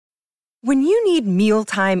When you need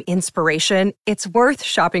mealtime inspiration, it's worth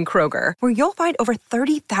shopping Kroger, where you'll find over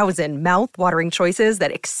 30,000 mouth-watering choices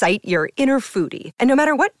that excite your inner foodie. And no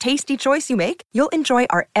matter what tasty choice you make, you'll enjoy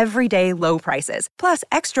our everyday low prices, plus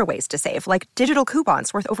extra ways to save, like digital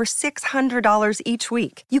coupons worth over $600 each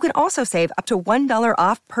week. You can also save up to $1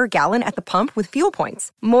 off per gallon at the pump with fuel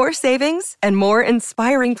points. More savings and more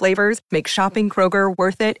inspiring flavors make shopping Kroger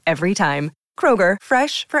worth it every time. Kroger,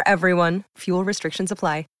 fresh for everyone. Fuel restrictions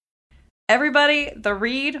apply. Everybody, the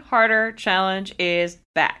Read Harder Challenge is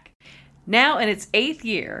back. Now in its 8th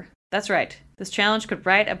year. That's right, this challenge could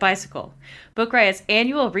ride a bicycle. Book Riot's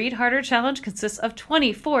annual Read Harder Challenge consists of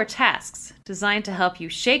 24 tasks designed to help you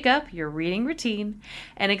shake up your reading routine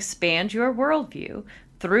and expand your worldview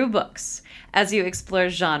through books as you explore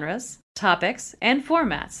genres, topics, and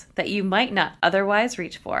formats that you might not otherwise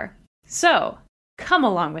reach for. So, come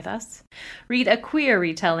along with us. Read a queer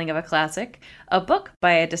retelling of a classic, a book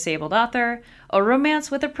by a disabled author, a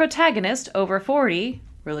romance with a protagonist over 40,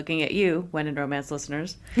 we're looking at you, When in Romance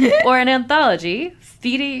listeners, or an anthology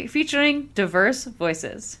featuring diverse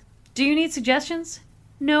voices. Do you need suggestions?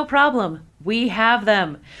 No problem. We have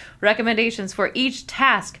them. Recommendations for each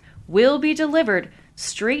task will be delivered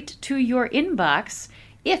straight to your inbox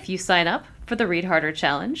if you sign up for the Read Harder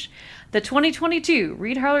Challenge. The 2022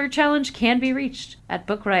 Read Harder Challenge can be reached at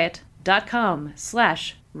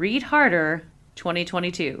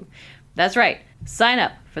bookriot.com/readharder2022. That's right. Sign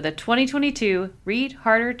up for the 2022 Read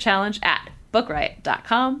Harder Challenge at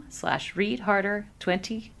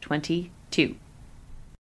bookriot.com/readharder2022.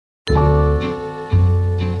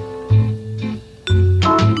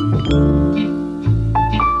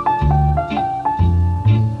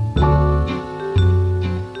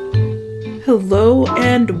 Hello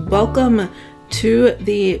and welcome to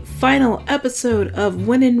the final episode of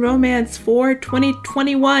When in Romance for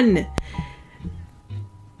 2021.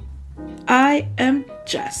 I am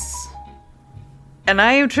Jess. And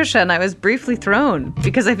I am Trisha, and I was briefly thrown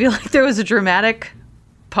because I feel like there was a dramatic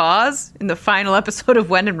pause in the final episode of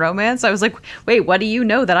When in Romance. I was like, wait, what do you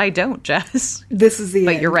know that I don't, Jess? This is the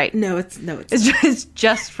But end. You're right. No, it's It's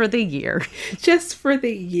just for the year. just for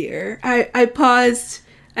the year. I paused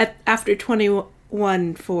after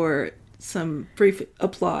 21 for some brief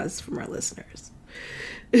applause from our listeners.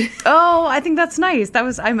 Oh, I think that's nice.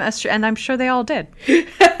 I'm sure they all did.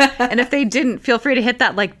 And if they didn't, feel free to hit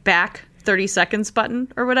that back 30 seconds button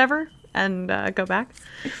or whatever and go back.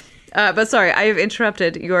 But sorry, I have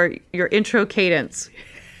interrupted your intro cadence.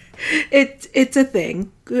 It's a thing.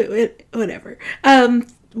 Whatever.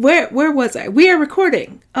 Where was I? We are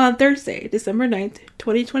recording on Thursday, December 9th,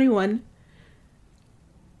 2021.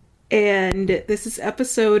 And this is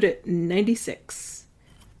episode 96.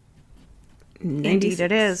 Indeed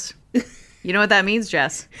it is. You know what that means,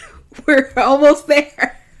 Jess? We're almost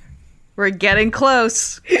there. We're getting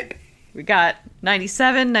close. We got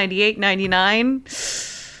 97, 98, 99.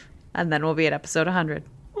 And then we'll be at episode 100.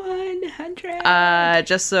 100.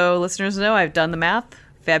 Just so listeners know, I've done the math.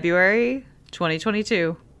 February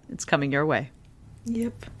 2022. It's coming your way.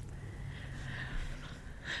 Yep.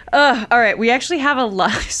 All right, we actually have a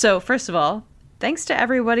lot. So first of all, thanks to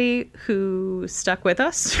everybody who stuck with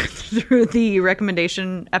us through the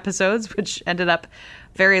recommendation episodes, which ended up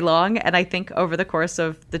very long. And I think over the course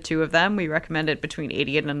of the two of them, we recommended between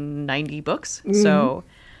 80 and 90 books. Mm-hmm. So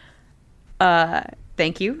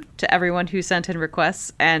thank you to everyone who sent in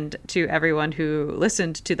requests and to everyone who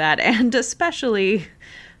listened to that, and especially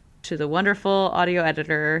to the wonderful audio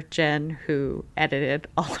editor, Jen, who edited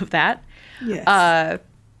all of that. Yes.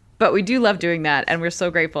 But we do love doing that, and we're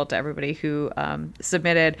so grateful to everybody who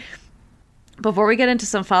submitted. Before we get into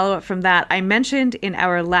some follow-up from that, I mentioned in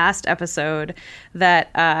our last episode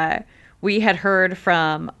that we had heard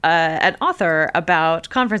from an author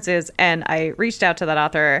about conferences, and I reached out to that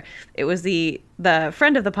author. It was the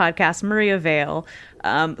friend of the podcast, Maria Vale,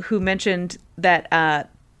 who mentioned that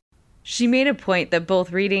she made a point that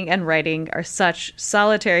both reading and writing are such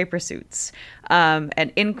solitary pursuits,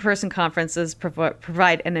 and in-person conferences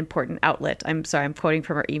provide an important outlet. I'm quoting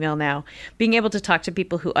from her email now. Being able to talk to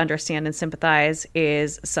people who understand and sympathize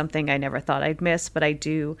is something I never thought I'd miss, but I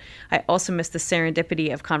do. I also miss the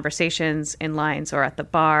serendipity of conversations in lines or at the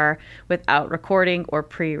bar without recording or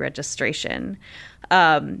pre-registration.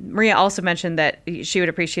 Maria also mentioned that she would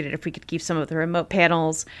appreciate it if we could keep some of the remote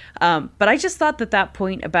panels. But I just thought that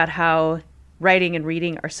point about how writing and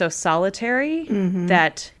reading are so solitary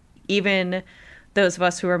that even those of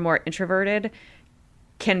us who are more introverted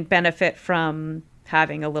can benefit from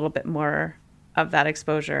having a little bit more of that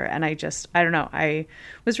exposure. And I don't know. I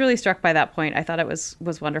was really struck by that point. I thought it was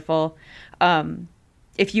wonderful.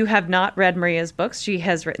 If you have not read Maria's books, she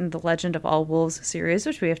has written the Legend of All Wolves series,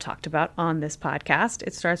 which we have talked about on this podcast.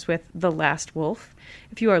 It starts with The Last Wolf.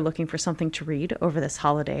 If you are looking for something to read over this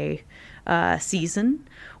holiday season,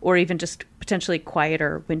 or even just potentially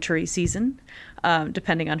quieter, wintry season,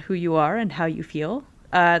 depending on who you are and how you feel,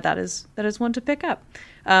 that is one to pick up.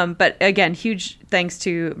 But again, huge thanks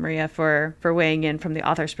to Maria for weighing in from the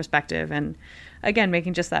author's perspective, and again,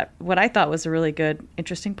 making just that, what I thought was a really good,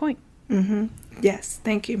 interesting point. Mm-hmm. Yes,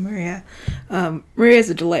 thank you, Maria. Maria is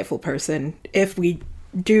a delightful person. If we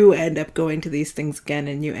do end up going to these things again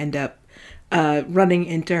and you end up running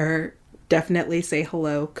into her, definitely say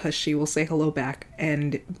hello, because she will say hello back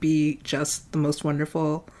and be just the most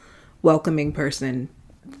wonderful, welcoming person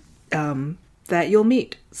that you'll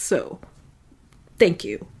meet. So thank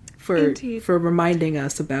you for reminding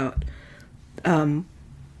us about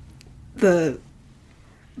the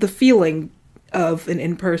feeling of an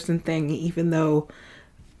in-person thing, even though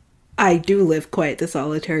I do live quite the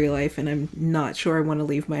solitary life and I'm not sure I want to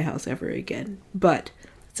leave my house ever again. But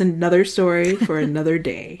it's another story for another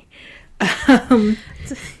day.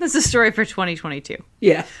 That's a story for 2022.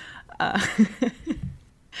 Yeah.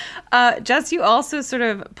 Jess, you also sort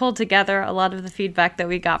of pulled together a lot of the feedback that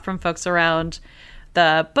we got from folks around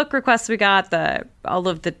the book requests we got, all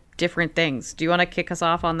of the different things. Do you want to kick us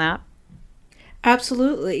off on that?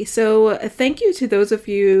 Absolutely. So thank you to those of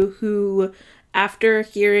you who, after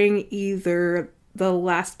hearing either the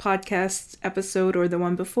last podcast episode or the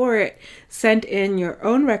one before it, sent in your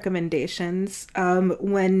own recommendations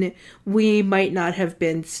when we might not have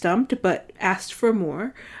been stumped, but asked for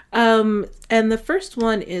more. And the first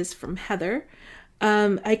one is from Heather.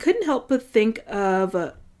 I couldn't help but think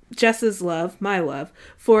of Jess's love, my love,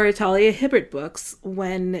 for Talia Hibbert books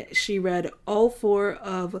when she read all 4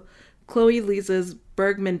 of Chloe Lisa's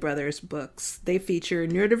Bergman Brothers books. They feature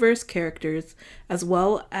neurodiverse characters as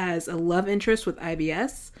well as a love interest with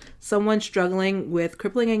IBS, someone struggling with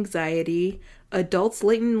crippling anxiety, adults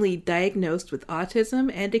latently diagnosed with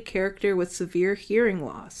autism, and a character with severe hearing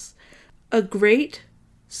loss. A great,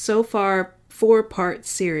 so far, 4-part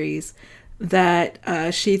series that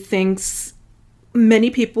she thinks many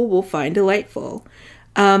people will find delightful.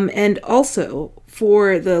 And also,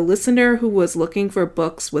 for the listener who was looking for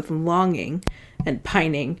books with longing and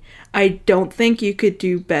pining, I don't think you could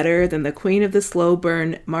do better than the Queen of the Slow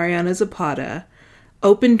Burn, Mariana Zapata.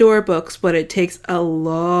 Open door books, but it takes a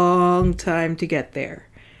long time to get there.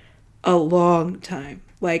 A long time.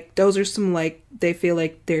 Like, those are some, like, they feel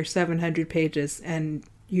like they're 700 pages, and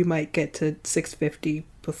you might get to 650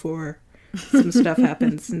 before some stuff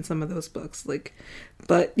happens in some of those books. Like,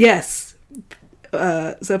 but yes,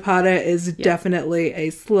 Zapata is definitely a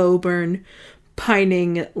slow burn,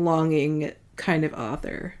 pining, longing kind of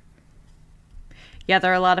author. Yeah,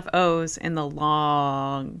 there are a lot of O's in the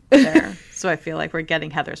long there. So I feel like we're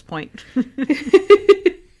getting Heather's point.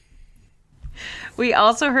 We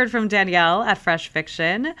also heard from Danielle at Fresh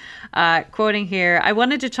Fiction, quoting here, I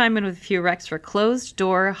wanted to chime in with a few recs for closed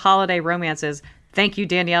door holiday romances. Thank you,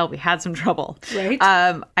 Danielle. We had some trouble. Right.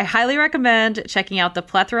 I highly recommend checking out the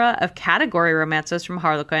plethora of category romances from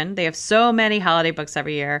Harlequin. They have so many holiday books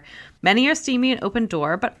every year. Many are steamy and open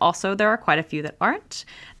door, but also there are quite a few that aren't.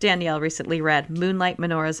 Danielle recently read Moonlight,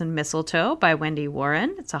 Menorahs, and Mistletoe by Wendy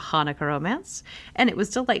Warren. It's a Hanukkah romance, and it was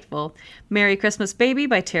delightful. Merry Christmas Baby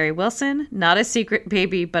by Terry Wilson. Not a secret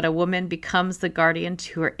baby, but a woman becomes the guardian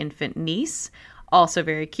to her infant niece. Also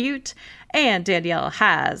very cute. And Danielle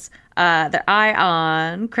has their eye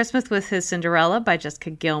on Christmas with His Cinderella by Jessica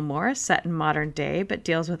Gilmore, set in modern day, but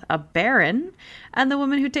deals with a baron and the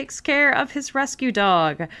woman who takes care of his rescue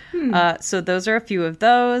dog. So those are a few of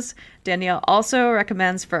those. Danielle also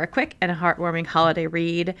recommends for a quick and heartwarming holiday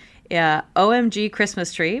read, OMG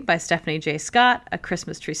Christmas Tree by Stephanie J. Scott. A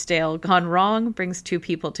Christmas tree sale gone wrong brings 2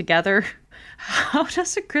 people together. How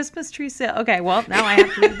does a Christmas tree sale? Okay, well, now I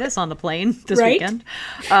have to read this on the plane this weekend.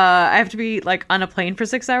 I have to be like on a plane for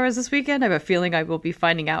 6 hours this weekend. I have a feeling I will be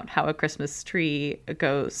finding out how a Christmas tree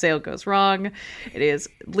sale goes wrong. It is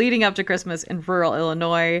leading up to Christmas in rural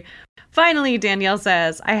Illinois. Finally, Danielle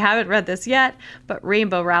says, I haven't read this yet, but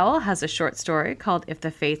Rainbow Rowell has a short story called If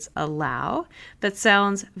the Fates Allow that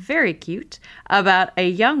sounds very cute about a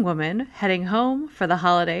young woman heading home for the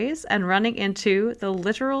holidays and running into the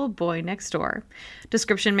literal boy next door.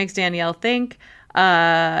 Description makes Danielle think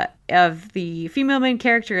of the female main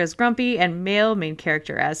character as Grumpy and male main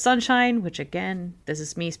character as Sunshine, which again, this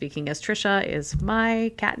is me speaking as Trisha, is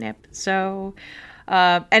my catnip. So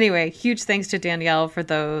anyway, huge thanks to Danielle for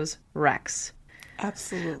those recs.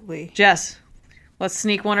 Absolutely. Jess, let's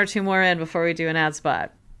sneak 1 or 2 more in before we do an ad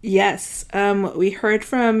spot. Yes. We heard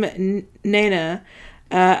from Nana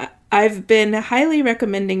I've been highly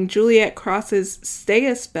recommending Juliet Cross's Stay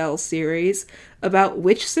a Spell series about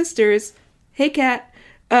witch sisters, hey Kat,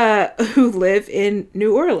 who live in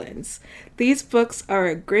New Orleans. These books are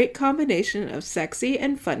a great combination of sexy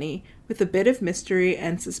and funny with a bit of mystery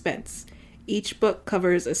and suspense. Each book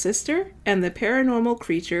covers a sister and the paranormal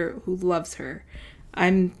creature who loves her.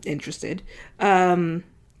 I'm interested.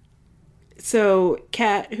 So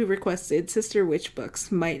Kat, who requested Sister Witch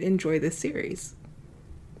books, might enjoy this series.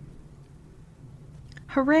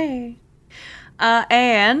 Hooray!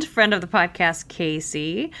 And friend of the podcast,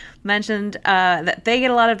 Casey, mentioned that they get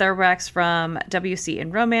a lot of their recs from WC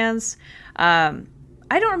in Romance. I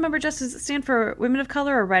don't remember, Jess, does it stand for Women of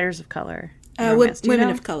Color or Writers of Color? Women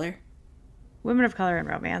of Color. Women of Color in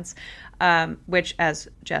Romance, which, as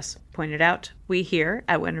Jess pointed out, we here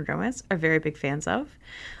at Women in Romance are very big fans of.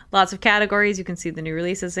 Lots of categories you can see the new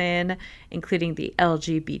releases in, including the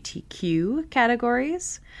LGBTQ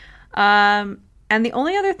categories. And the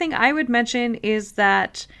only other thing I would mention is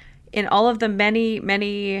that in all of the many,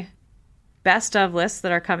 many best of lists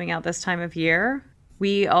that are coming out this time of year,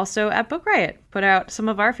 we also at Book Riot put out some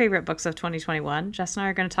of our favorite books of 2021. Jess and I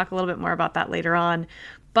are going to talk a little bit more about that later on.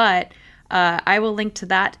 But I will link to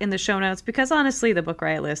that in the show notes because honestly, the Book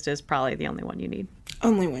Riot list is probably the only one you need.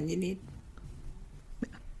 Only one you need.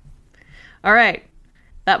 All right.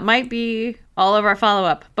 That might be all of our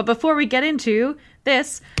follow-up. But before we get into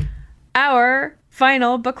this, our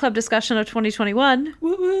final book club discussion of 2021,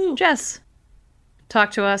 Woo-woo. Jess,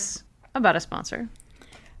 talk to us about a sponsor.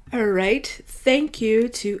 All right. Thank you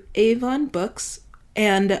to Avon Books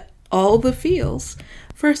and All the Feels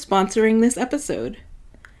for sponsoring this episode.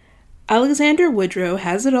 Alexander Woodrow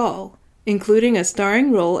has it all, including a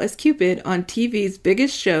starring role as Cupid on TV's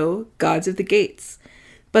biggest show, Gods of the Gates.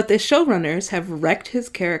 But the showrunners have wrecked his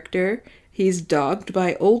character, he's dogged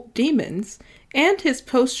by old demons, and his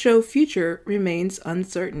post-show future remains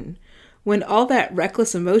uncertain. When all that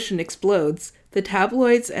reckless emotion explodes, the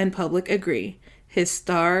tabloids and public agree. His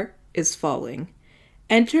star is falling.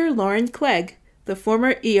 Enter Lauren Clegg, the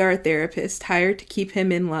former ER therapist hired to keep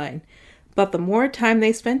him in line. But the more time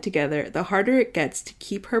they spend together, the harder it gets to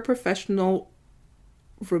keep her professional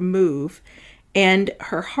remove and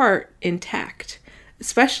her heart intact,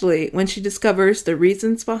 especially when she discovers the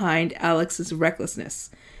reasons behind Alex's recklessness,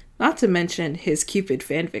 not to mention his Cupid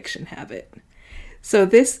fanfiction habit. So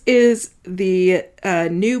this is the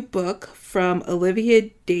new book from Olivia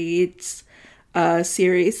Dade's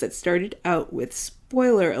series that started out with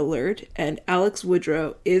spoiler alert, and Alex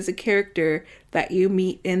Woodrow is a character that you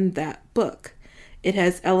meet in that book. It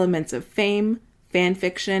has elements of fame,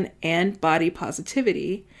 fanfiction, and body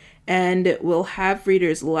positivity, and will have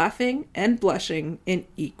readers laughing and blushing in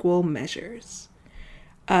equal measures.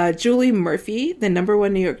 Julie Murphy, the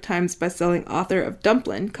 #1 New York Times bestselling author of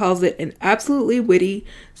Dumplin', calls it an absolutely witty,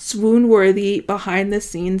 swoon-worthy,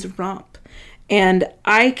 behind-the-scenes romp. And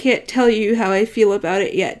I can't tell you how I feel about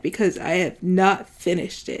it yet because I have not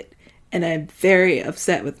finished it, and I'm very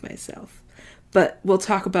upset with myself. But we'll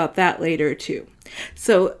talk about that later too.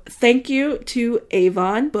 So thank you to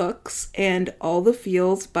Avon Books and All the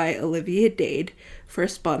Feels by Olivia Dade for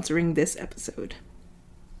sponsoring this episode.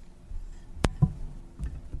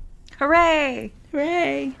 Hooray!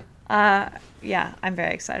 Hooray! Yeah, I'm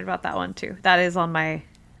very excited about that one too. That is on my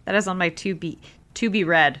to be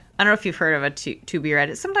read. I don't know if you've heard of a to be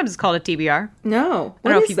read. Sometimes it's called a TBR. No. I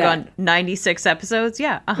don't know if you've gone 96 episodes.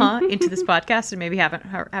 Yeah, into this podcast and maybe haven't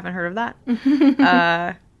heard of that.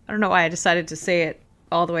 I don't know why I decided to say it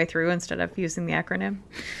all the way through instead of using the acronym.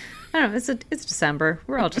 I don't know. It's December.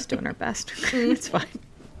 We're all just doing our best. It's fine.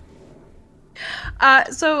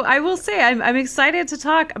 So I will say I'm excited to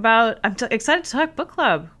talk about. Excited to talk book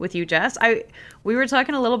club with you, Jess. We were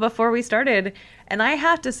talking a little before we started, and I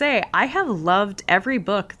have to say I have loved every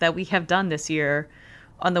book that we have done this year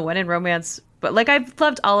on the When in Romance. But I've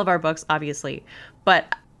loved all of our books, obviously.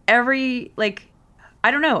 But every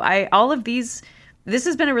I don't know. All of these. This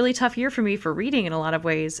has been a really tough year for me for reading in a lot of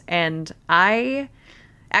ways, and I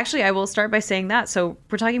will start by saying that. So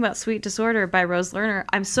we're talking about Sweet Disorder by Rose Lerner.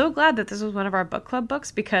 I'm so glad that this was one of our book club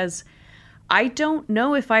books because I don't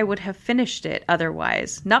know if I would have finished it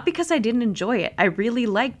otherwise. Not because I didn't enjoy it. I really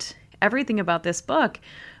liked everything about this book.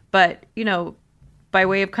 But, by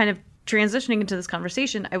way of kind of transitioning into this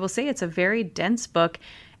conversation, I will say it's a very dense book.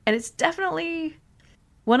 And it's definitely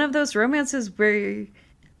one of those romances where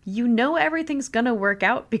everything's going to work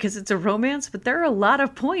out because it's a romance. But there are a lot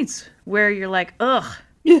of points where you're like, ugh.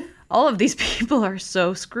 All of these people are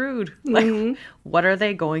so screwed. What are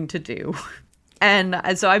they going to do? And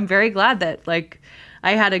so I'm very glad that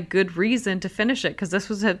I had a good reason to finish it, because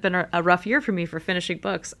this had been a rough year for me for finishing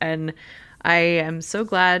books. And I am so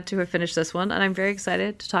glad to have finished this one, and I'm very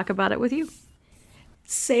excited to talk about it with you.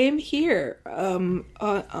 Same here, on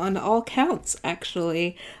all counts,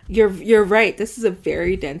 actually. You're right. This is a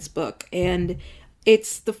very dense book, and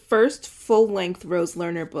it's the first full-length Rose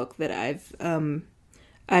Lerner book that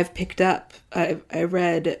I've picked up. I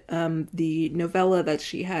read the novella that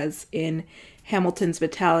she has in Hamilton's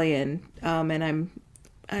Battalion, and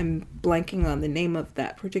I'm blanking on the name of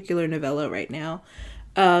that particular novella right now.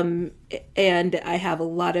 And I have a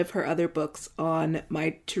lot of her other books on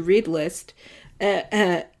my to-read list.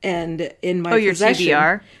 And in my your possession,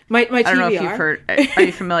 TBR. My TBR. I don't know if you've heard. Are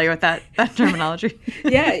you familiar with that terminology?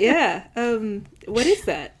 Yeah. What is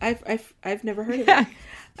that? I've never heard of it.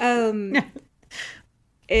 And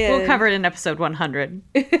we'll cover it in episode 100.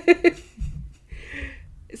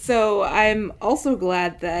 So I'm also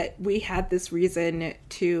glad that we had this reason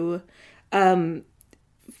to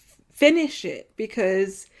finish it,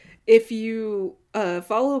 because if you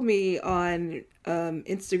follow me on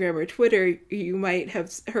Instagram or Twitter, you might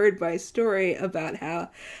have heard my story about how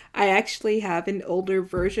I actually have an older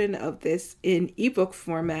version of this in ebook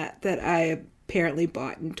format that I apparently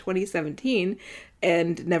bought in 2017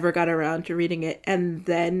 and never got around to reading it. And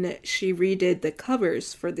then she redid the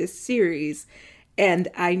covers for this series, and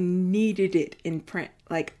I needed it in print.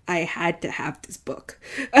 Like, I had to have this book.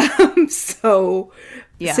 So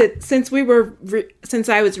yeah. Since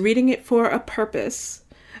I was reading it for a purpose,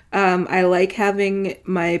 I like having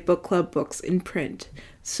my book club books in print.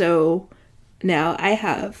 So now I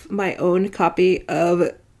have my own copy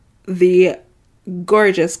of the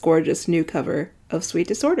gorgeous, gorgeous new cover of Sweet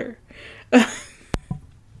Disorder.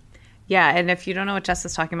 Yeah, and if you don't know what Jess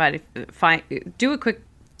is talking about, do a quick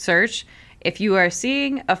search. If you are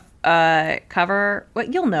seeing a cover, well,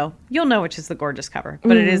 you'll know which is the gorgeous cover.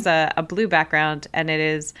 But it is a blue background, and it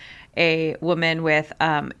is a woman with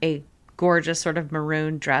a gorgeous sort of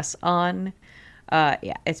maroon dress on.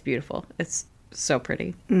 Yeah, it's beautiful. It's so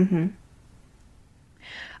pretty. Mm-hmm.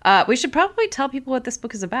 We should probably tell people what this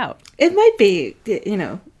book is about. It might be,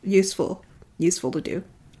 useful to do.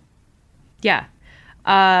 Yeah.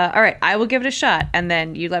 All right, I will give it a shot, and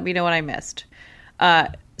then you let me know what I missed.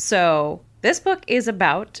 So this book is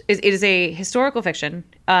it is a historical fiction.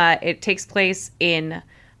 It takes place in,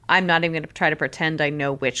 I'm not even going to try to pretend I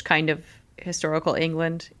know which kind of historical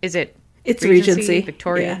England. Is it? It's Regency.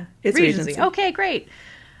 Victorian? Yeah, it's Regency. Okay, great.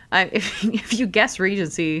 If you guess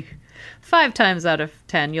Regency 5 times out of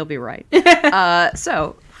 10, you'll be right.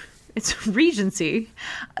 So it's Regency.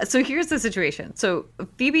 So here's the situation. So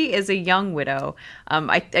Phoebe is a young widow.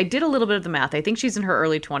 I did a little bit of the math. I think she's in her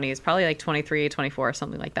early 20s, probably like 23, 24,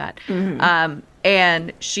 something like that. Mm-hmm.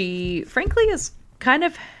 And she, frankly, is kind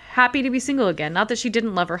of happy to be single again. Not that she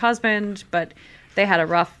didn't love her husband, but they had a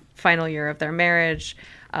rough final year of their marriage.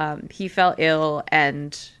 He fell ill,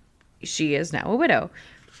 and she is now a widow.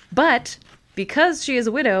 But because she is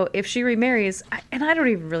a widow, if she remarries, and I don't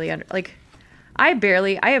even really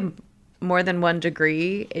I have more than 1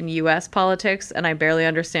 degree in U.S. politics, and I barely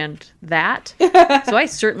understand that. So I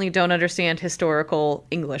certainly don't understand historical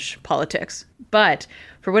English politics. But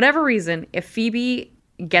for whatever reason, if Phoebe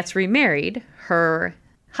gets remarried, her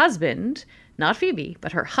husband, not Phoebe,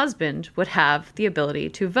 but her husband, would have the ability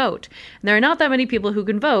to vote. And there are not that many people who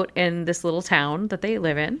can vote in this little town that they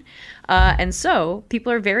live in. And so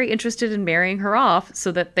people are very interested in marrying her off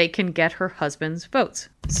so that they can get her husband's votes.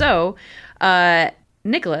 So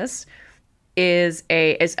Nicholas is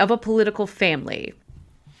of a political family.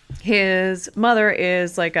 His mother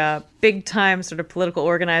is like a big time sort of political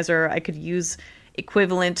organizer. I could use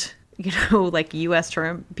equivalent, like U.S.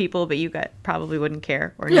 term people, but you guys probably wouldn't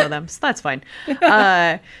care or know them, so that's fine.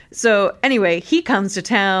 So anyway, he comes to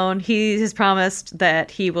town. He has promised that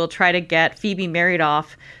he will try to get Phoebe married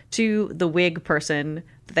off to the Whig person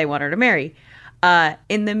that they want her to marry.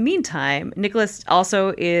 In the meantime, Nicholas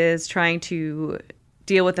also is trying to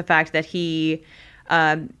deal with the fact that he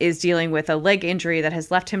is dealing with a leg injury that has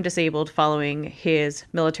left him disabled following his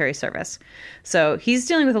military service. So he's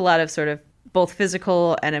dealing with a lot of sort of both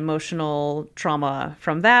physical and emotional trauma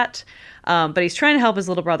from that. But he's trying to help his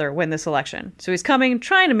little brother win this election. So he's trying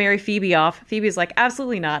to marry Phoebe off. Phoebe's like,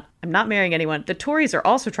 absolutely not. I'm not marrying anyone. The Tories are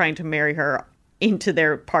also trying to marry her into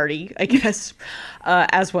their party, I guess,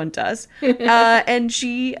 as one does. And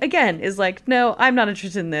she, again, is like, no, I'm not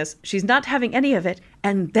interested in this. She's not having any of it.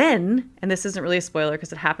 And then, and this isn't really a spoiler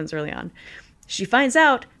because it happens early on, she finds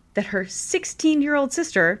out that her 16-year-old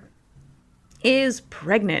sister is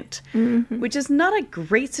pregnant, which is not a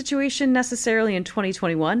great situation necessarily in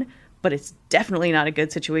 2021, but it's definitely not a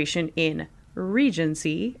good situation in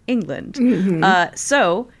Regency, England.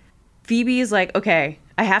 So Phoebe is like, okay,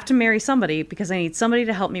 I have to marry somebody because I need somebody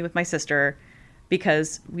to help me with my sister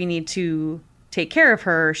because we need to take care of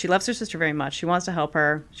her. She loves her sister very much. She wants to help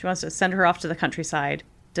her. She wants to send her off to the countryside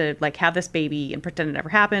to like have this baby and pretend it never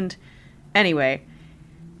happened. Anyway,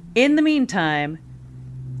 in the meantime,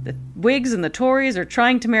 the Whigs and the Tories are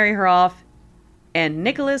trying to marry her off, and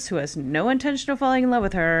Nicholas, who has no intention of falling in love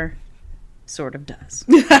with her, sort of does.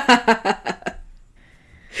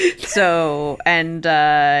 So, and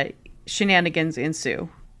shenanigans ensue,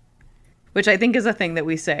 which I think is a thing that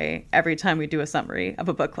we say every time we do a summary of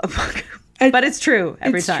a book club book. But it's true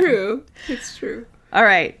every time. It's true. All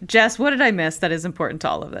right, Jess, what did I miss that is important to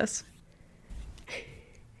all of this?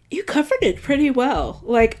 You covered it pretty well.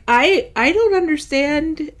 Like, I don't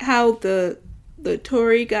understand how the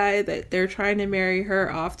Tory guy that they're trying to marry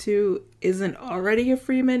her off to isn't already a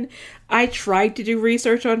Freeman. I tried to do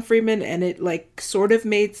research on Freeman and it like sort of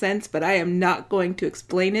made sense, but I am not going to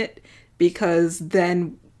explain it because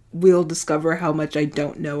then we'll discover how much I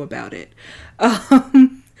don't know about it.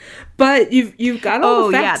 But you've got all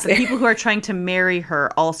the facts. Oh yeah, the people who are trying to marry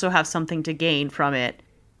her also have something to gain from it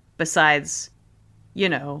besides, you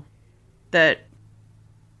know, the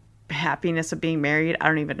happiness of being married. I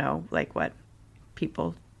don't even know like what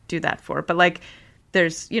people do that for, but like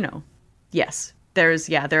there's, you know, yes, there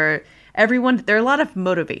are a lot of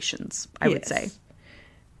motivations, I would say.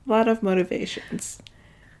 A lot of motivations.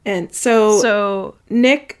 And so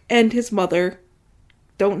Nick and his mother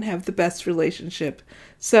don't have the best relationship.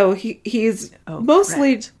 So he's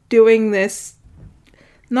mostly doing this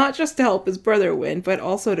not just to help his brother win, but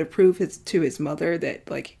also to prove to his mother that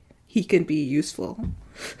like he can be useful.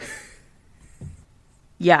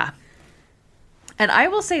 Yeah. And I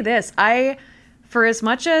will say this, for as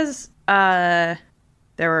much as there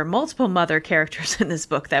were multiple mother characters in this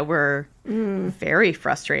book that were very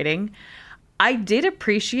frustrating, I did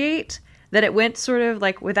appreciate that it went sort of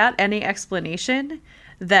like without any explanation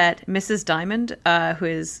that Mrs. Diamond, who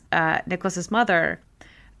is Nicholas's mother,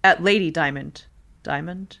 Lady Diamond,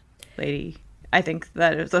 Lady, I think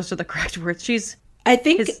that those are the correct words. I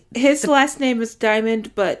think his last name is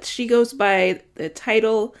Diamond, but she goes by the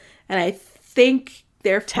title, and I think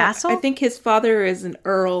Tassel? I think his father is an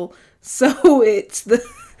earl, so it's the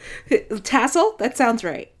Tassel? That sounds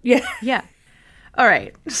right. Yeah. Yeah. All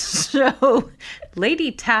right. So,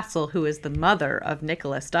 Lady Tassel, who is the mother of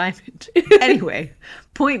Nicholas Diamond. Anyway,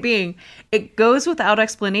 point being, it goes without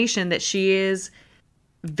explanation that she is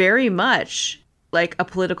very much like a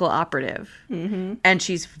political operative. Mm-hmm. And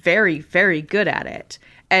she's very, very good at it.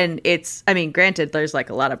 And it's, I mean, granted, there's like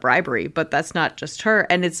a lot of bribery, but that's not just her.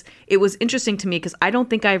 And it was interesting to me because I don't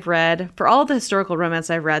think I've read, for all the historical romance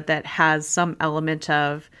I've read that has some element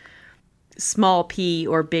of small p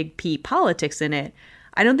or big P politics in it,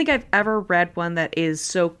 I don't think I've ever read one that is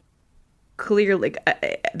so clearly,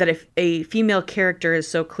 that if a female character is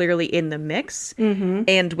so clearly in the mix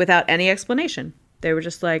and without any explanation. They were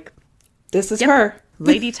just like, this is her.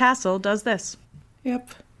 Lady Tassel does this.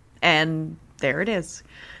 Yep. And there it is.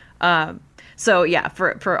 So yeah,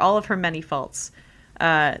 for all of her many faults,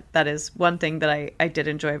 that is one thing that I did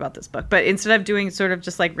enjoy about this book. But instead of doing sort of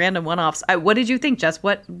just like random one-offs, what did you think, Jess?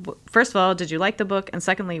 First of all, did you like the book? And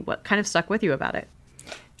secondly, what kind of stuck with you about it?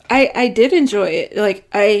 I did enjoy it. Like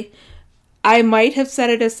I might have set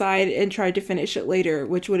it aside and tried to finish it later,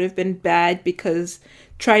 which would have been bad because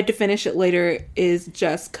tried to finish it later is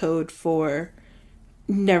just code for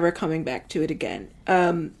never coming back to it again.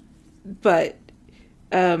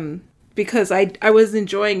 Because I was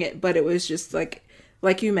enjoying it, but it was just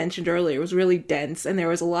like you mentioned earlier, it was really dense and there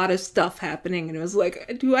was a lot of stuff happening and it was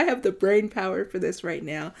like, do I have the brain power for this right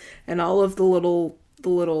now? And all of the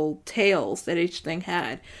little tales that each thing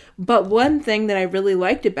had. But one thing that I really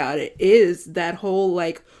liked about it is that whole,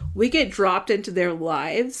 like, we get dropped into their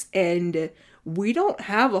lives and we don't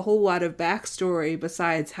have a whole lot of backstory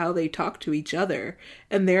besides how they talk to each other.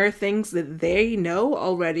 And there are things that they know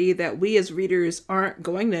already that we as readers aren't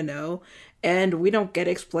going to know and we don't get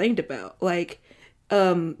explained about. Like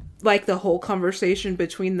the whole conversation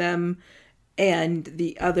between them and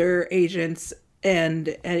the other agents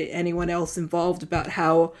and anyone else involved about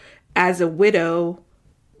how, as a widow,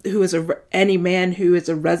 who is any man who is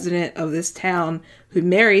a resident of this town who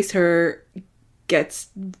marries her gets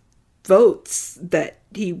votes that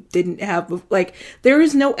he didn't have. Like, there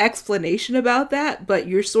is no explanation about that, but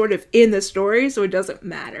you're sort of in the story, so it doesn't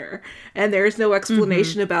matter. And there's no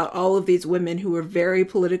explanation about all of these women who are very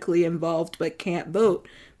politically involved but can't vote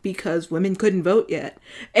because women couldn't vote yet.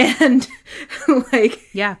 And like,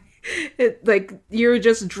 yeah. Like, you're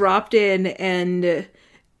just dropped in and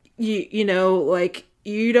you know, like,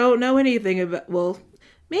 you don't know anything about, well,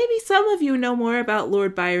 maybe some of you know more about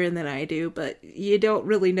Lord Byron than I do, but you don't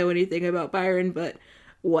really know anything about Byron but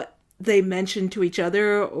what they mention to each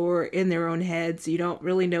other or in their own heads. You don't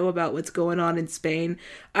really know about what's going on in Spain.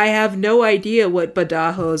 I have no idea what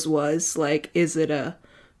Badajoz was. Like,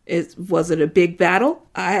 was it a big battle?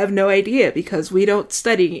 I have no idea, because we don't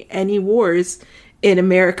study any wars in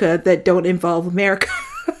America that don't involve America.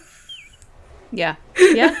 Yeah.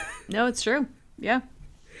 Yeah. No, it's true. Yeah.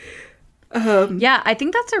 Yeah, I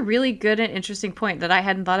think that's a really good and interesting point that I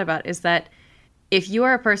hadn't thought about, is that if you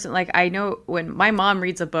are a person, like, I know when my mom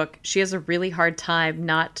reads a book, she has a really hard time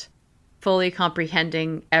not fully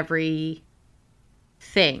comprehending every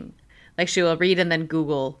thing. Like, she will read and then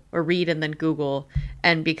Google, or read and then Google.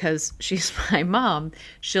 And because she's my mom,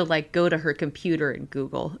 she'll, like, go to her computer and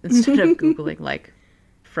Google instead of Googling, like,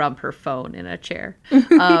 from her phone in a chair.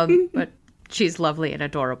 But she's lovely and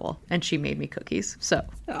adorable, and she made me cookies, so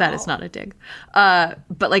that is not a dig.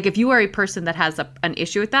 But, like, if you are a person that has an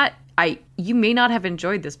issue with that, you may not have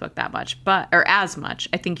enjoyed this book that much, or as much.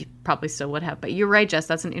 I think you probably still would have. But you're right, Jess.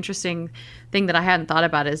 That's an interesting thing that I hadn't thought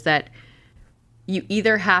about, is that you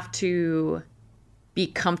either have to be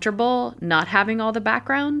comfortable not having all the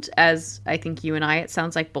background, as I think you and I, it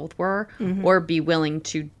sounds like both were, or be willing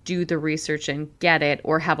to do the research and get it,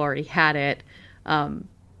 or have already had it,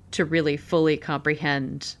 to really fully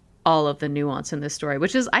comprehend all of the nuance in this story,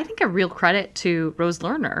 which is, I think, a real credit to Rose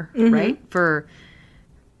Lerner, right? For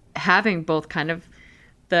having both kind of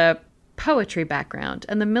the poetry background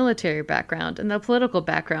and the military background and the political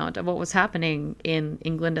background of what was happening in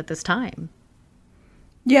England at this time.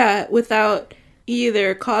 Yeah, without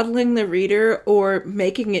either coddling the reader or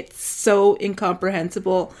making it so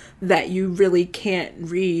incomprehensible that you really can't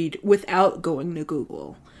read without going to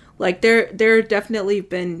Google. Like, there definitely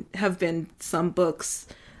have been some books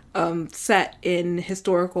set in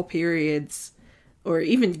historical periods, or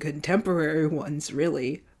even contemporary ones,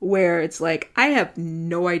 really, where it's like, I have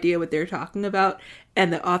no idea what they're talking about,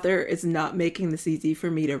 and the author is not making this easy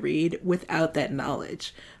for me to read without that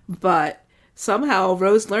knowledge. But somehow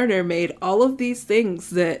Rose Lerner made all of these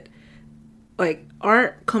things that, like,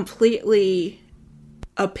 aren't completely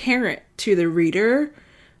apparent to the reader,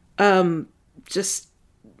 just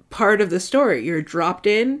part of the story. You're dropped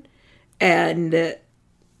in, and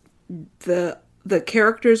the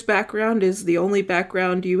character's background is the only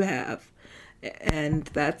background you have, and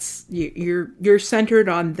that's you're centered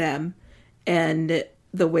on them and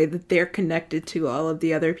the way that they're connected to all of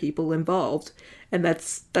the other people involved, and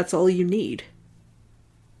that's all you need.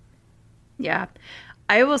 Yeah,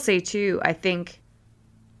 I will say too, I think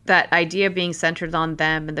that idea of being centered on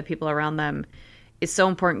them and the people around them is so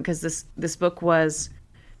important, because this book was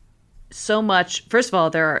so much. First of all,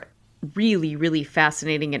 there are really, really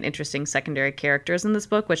fascinating and interesting secondary characters in this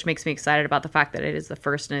book, which makes me excited about the fact that it is the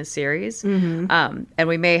first in a series. And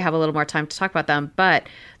we may have a little more time to talk about them. But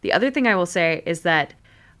the other thing I will say is that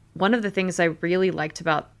one of the things I really liked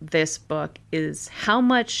about this book is how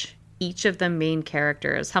much each of the main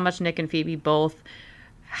characters, how much Nick and Phoebe both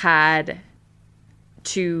had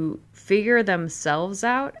to figure themselves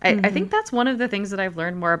out. I think that's one of the things that I've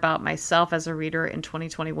learned more about myself as a reader in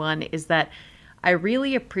 2021, is that I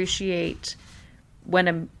really appreciate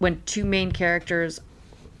when two main characters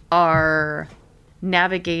are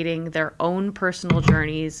navigating their own personal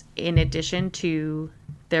journeys in addition to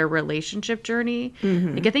their relationship journey.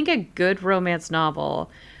 Like, I think a good romance novel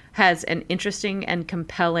has an interesting and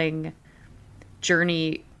compelling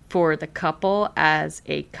journey for the couple as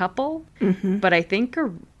a couple. But I think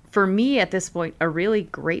for me at this point, a really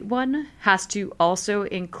great one has to also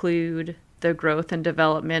include the growth and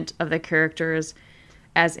development of the characters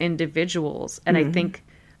as individuals. And I think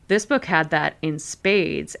this book had that in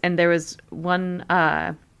spades. And there was one,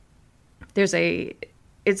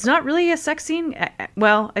 it's not really a sex scene.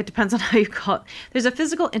 Well, it depends on how you call it. There's a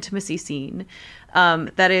physical intimacy scene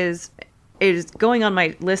that is going on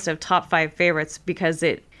my list of top 5 favorites, because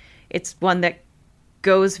it's one that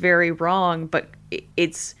goes very wrong, but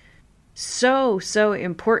it's so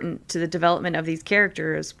important to the development of these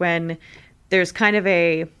characters, when there's kind of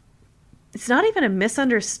it's not even a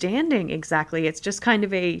misunderstanding exactly. It's just kind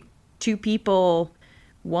of two people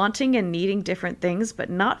wanting and needing different things, but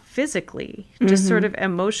not physically, just sort of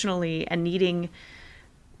emotionally, and needing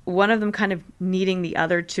one of them kind of needing the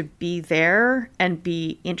other to be there and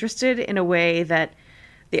be interested in a way that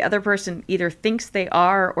the other person either thinks they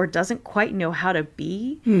are or doesn't quite know how to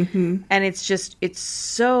be. And it's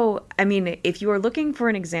so, I mean, if you are looking for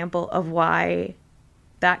an example of why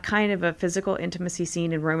that kind of a physical intimacy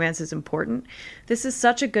scene in romance is important, this is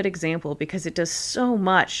such a good example because it does so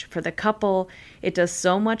much for the couple. It does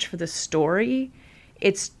so much for the story.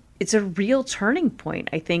 It's a real turning point,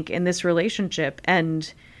 I think, in this relationship.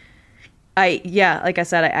 And like I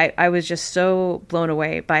said, I was just so blown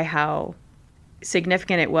away by how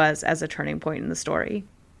significant it was as a turning point in the story.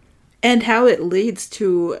 And how it leads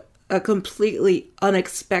to a completely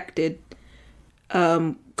unexpected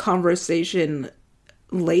conversation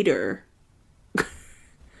later.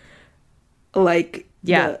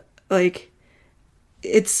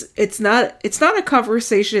 It's not a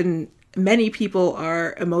conversation many people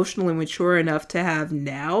are emotionally mature enough to have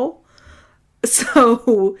now.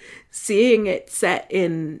 So seeing it set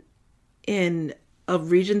in a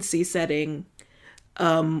Regency setting,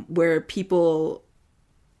 where people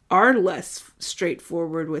are less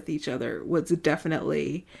straightforward with each other, was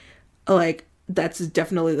definitely that's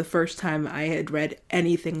definitely the first time I had read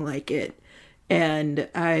anything like it. And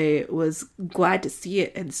I was glad to see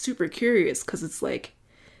it and super curious because it's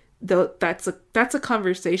that's a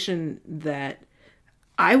conversation that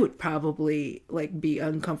I would probably be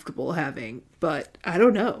uncomfortable having, but I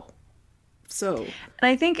don't know. So,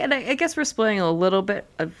 and I guess we're spoiling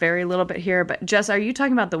a very little bit here, but Jess, are you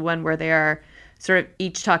talking about the one where they are sort of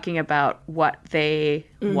each talking about what they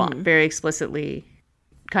want very explicitly,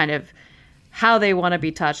 kind of how they want to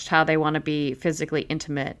be touched, how they want to be physically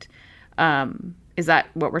intimate? Is that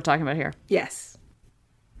what we're talking about here? Yes.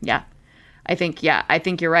 Yeah. I think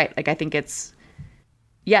you're right. I think it's,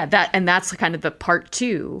 that's kind of the part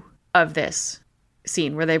 2 of this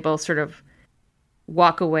scene where they both sort of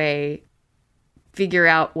walk away, figure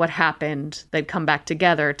out what happened, they'd come back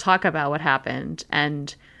together, talk about what happened,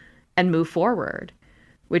 and move forward,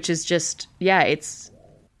 which is just,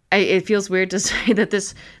 it feels weird to say that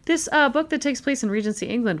this book that takes place in Regency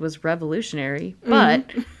England was revolutionary,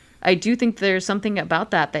 but I do think there's something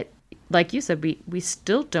about that, like you said, we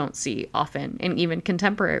still don't see often in even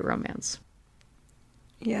contemporary romance.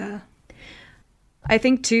 Yeah. I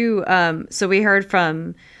think too, so we heard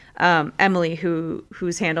from Emily,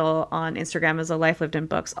 whose handle on Instagram is A Life Lived in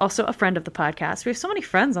Books, also a friend of the podcast. We have so many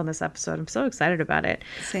friends on this episode. I'm so excited about it.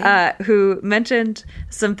 Who mentioned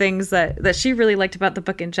some things that she really liked about the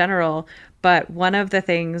book in general. But one of the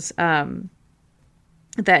things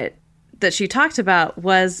that she talked about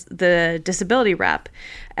was the disability rep.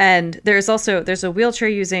 And there's a wheelchair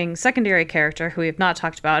using secondary character who we have not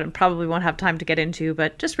talked about and probably won't have time to get into,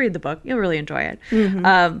 but just read the book. You'll really enjoy it.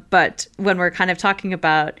 But when we're kind of talking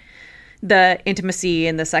about the intimacy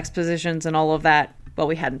and the sex positions and all of that, well,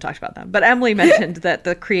 we hadn't talked about them, but Emily mentioned that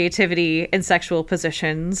the creativity in sexual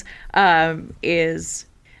positions is,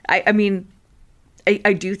 I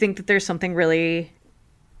do think that there's something really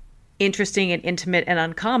interesting and intimate and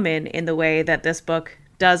uncommon in the way that this book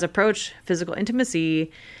does approach physical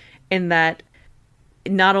intimacy, in that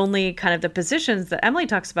not only kind of the positions that Emily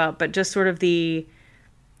talks about, but just sort of Nick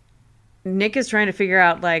is trying to figure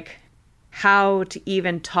out how to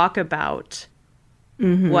even talk about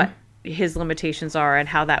what his limitations are and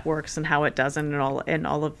how that works and how it doesn't and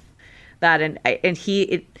all of that.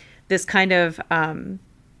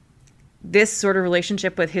 This sort of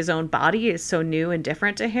relationship with his own body is so new and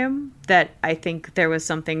different to him that I think there was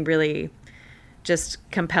something really just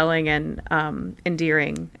compelling and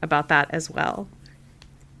endearing about that as well.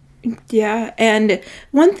 Yeah, and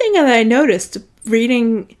one thing that I noticed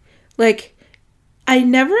reading, I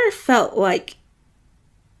never felt like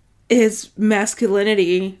his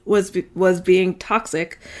masculinity was being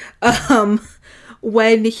toxic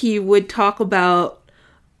when he would talk about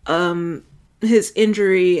his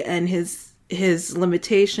injury and his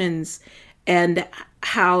limitations and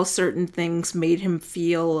how certain things made him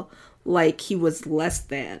feel like he was less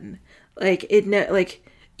than.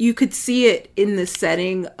 You could see it in the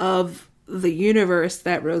setting of the universe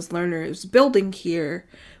that Rose Lerner is building here,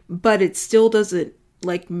 but it still doesn't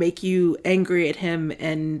make you angry at him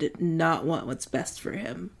and not want what's best for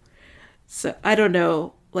him. So I don't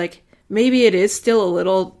know, maybe it is still a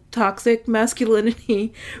little toxic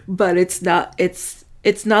masculinity, but it's not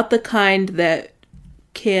the kind that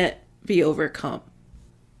can't be overcome.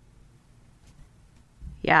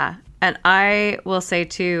 Yeah. And I will say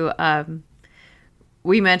too,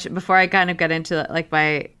 we mentioned before I kind of get into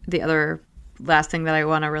the other last thing that I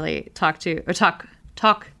want to really talk to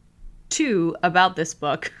about this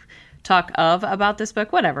book, about this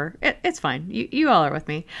book, whatever. It's fine. You all are with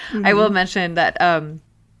me. I will mention that,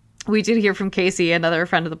 we did hear from Casey, another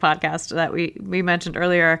friend of the podcast that we mentioned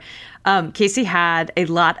earlier. Casey had a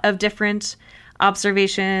lot of different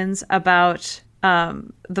observations about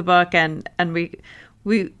the book, and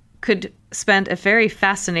we could spent a very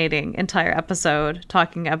fascinating entire episode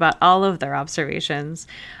talking about all of their observations.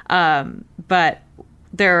 But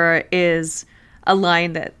there is a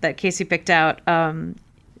line that Casey picked out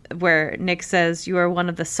where Nick says, "You are one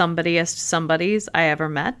of the somebodyest somebodies I ever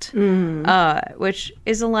met," which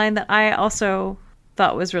is a line that I also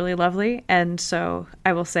thought was really lovely. And so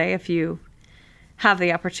I will say, if you have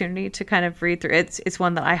the opportunity to kind of read through it, it's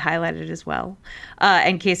one that I highlighted as well.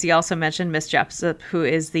 And Casey also mentioned Miss Jessup, who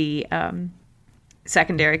is the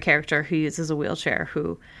secondary character who uses a wheelchair,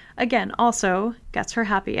 who again also gets her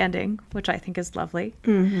happy ending, which I think is lovely.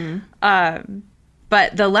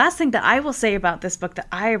 But the last thing that I will say about this book that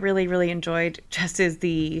I really, really enjoyed just is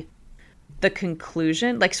the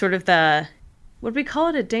conclusion, like sort of would we call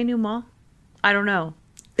it a denouement? I don't know.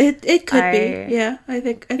 It could be. Yeah, I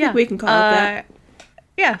think we can call it that.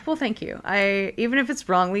 Yeah, well, thank you. Even if it's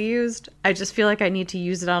wrongly used, I just feel like I need to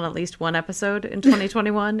use it on at least one episode in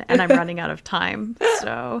 2021, and I'm running out of time.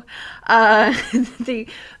 So, the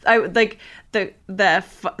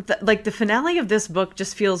finale of this book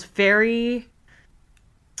just feels very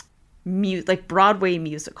like Broadway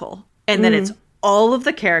musical, and then it's all of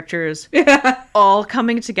the characters all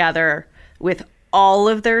coming together with all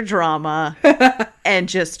of their drama and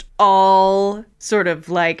just all sort of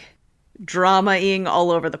like drama-ing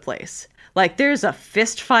all over the place. Like there's a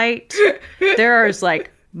fist fight. There's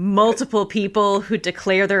like multiple people who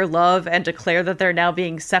declare their love and declare that they're now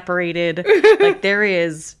being separated. Like there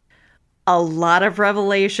is a lot of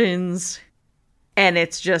revelations, and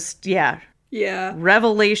it's just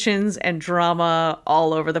revelations and drama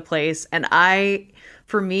all over the place. And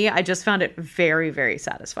for me, I just found it very, very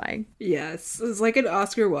satisfying. Yes, it's like an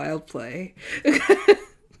Oscar Wilde play.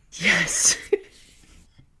 Yes.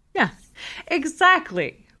 Yeah,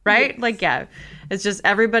 exactly. Right? Yes. Like, yeah, it's just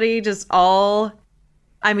everybody just all,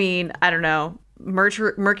 I mean, I don't know,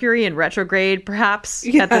 Mercury in retrograde, perhaps,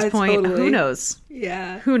 at this point. Totally. Who knows?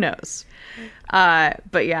 Yeah. Who knows?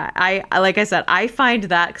 But yeah, I like I said, I find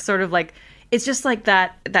that sort of like, it's just like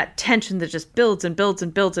that tension that just builds and builds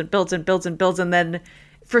and builds and builds and builds and builds. And then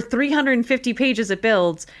for 350 pages it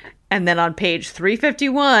builds. And then on page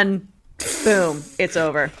 351, boom, it's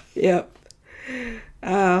over. Yep.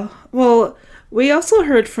 Well, we also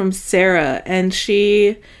heard from Sarah, and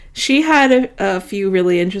she had a few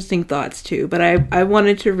really interesting thoughts too. But I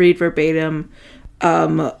wanted to read verbatim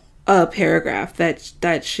a paragraph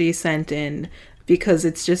that she sent in, because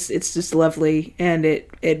it's just lovely, and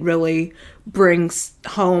it really brings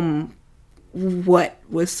home what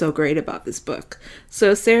was so great about this book.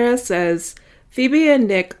 So Sarah says, Phoebe and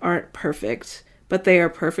Nick aren't perfect, but they are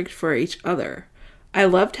perfect for each other. I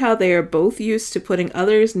loved how they are both used to putting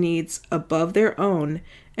others' needs above their own,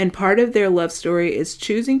 and part of their love story is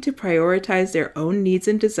choosing to prioritize their own needs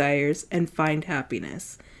and desires and find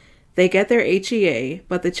happiness. They get their HEA,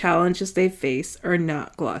 but the challenges they face are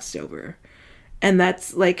not glossed over. And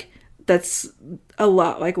that's a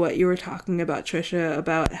lot like what you were talking about, Trisha,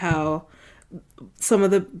 about how some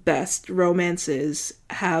of the best romances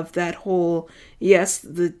have that whole, yes,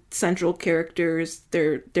 the central characters,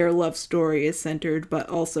 their love story is centered, but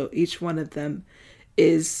also each one of them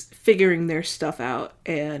is figuring their stuff out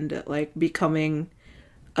and like becoming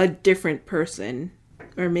a different person,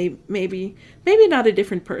 or maybe not a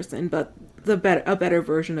different person, but a better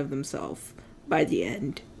version of themselves by the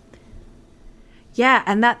end. Yeah,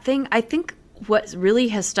 and that thing, I think what really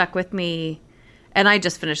has stuck with me, and I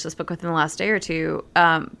just finished this book within the last day or two,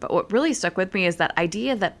 but what really stuck with me is that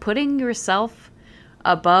idea that putting yourself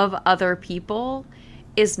above other people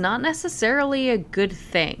is not necessarily a good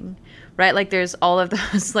thing, right? Like there's all of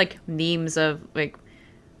those like memes of like,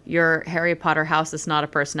 your Harry Potter house is not a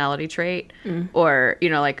personality trait, or, you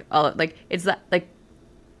know, like it's that like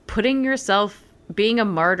putting yourself, being a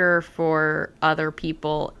martyr for other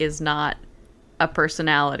people is not a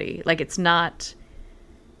personality. Like it's not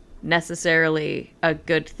necessarily a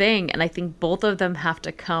good thing. And I think both of them have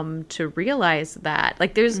to come to realize that.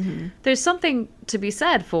 Like there's something to be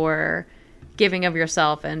said for giving of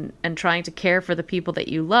yourself and trying to care for the people that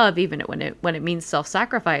you love, even when it means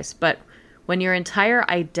self-sacrifice. But when your entire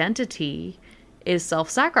identity is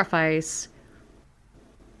self-sacrifice,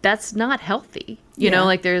 that's not healthy. You know,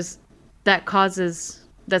 like that's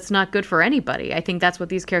not good for anybody. I think that's what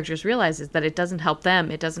these characters realize, is that it doesn't help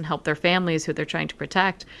them. It doesn't help their families who they're trying to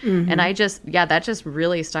protect. And that just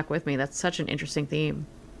really stuck with me. That's such an interesting theme.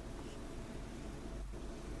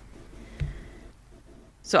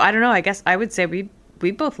 So I don't know. I guess I would say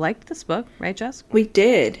we both liked this book, right, Jess? We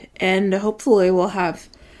did. And hopefully we'll have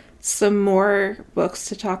some more books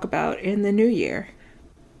to talk about in the new year.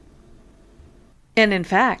 And in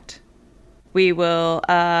fact, we will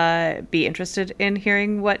be interested in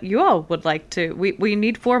hearing what you all would like to. We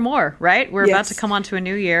need 4 more, right? We're about to come on to a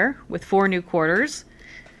new year with 4 new quarters.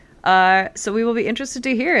 So we will be interested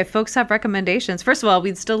to hear if folks have recommendations. First of all,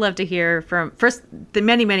 we'd still love to hear from the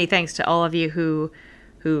many thanks to all of you who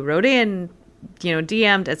wrote in,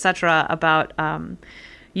 DM'd, etc. about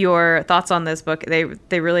your thoughts on this book.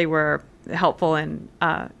 They really were helpful and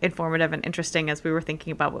informative and interesting as we were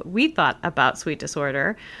thinking about what we thought about Sweet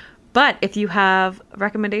Disorder. But if you have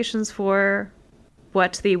recommendations for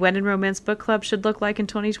what the When in Romance Book Club should look like in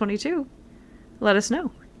 2022, let us know.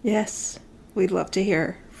 Yes, we'd love to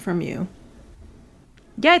hear from you.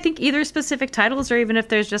 Yeah, I think either specific titles or even if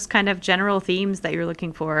there's just kind of general themes that you're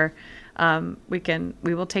looking for, we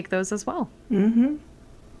will take those as well. Mm-hmm.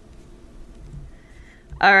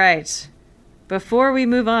 All right. Before we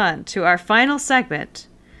move on to our final segment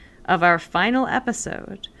of our final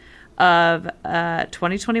episode of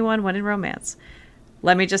 2021 When in Romance,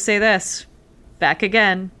 let me just say this. Back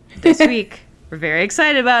again this week. We're very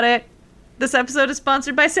excited about it. This episode is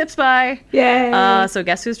sponsored by Sips By. Yay! So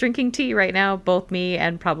guess who's drinking tea right now? Both me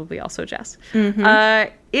and probably also Jess.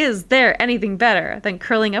 Mm-hmm. Is there anything better than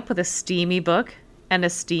curling up with a steamy book and a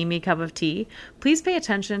steamy cup of tea? Please pay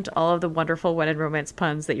attention to all of the wonderful When in Romance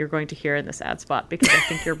puns that you're going to hear in this ad spot, because I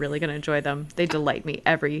think you're really going to enjoy them. They delight me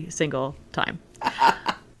every single time.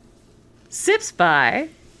 Sips By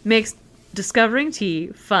makes discovering tea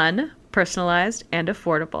fun, personalized, and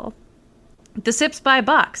affordable. The Sips By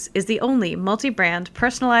box is the only multi-brand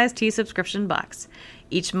personalized tea subscription box.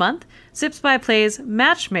 Each month, Sips By plays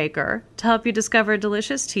matchmaker to help you discover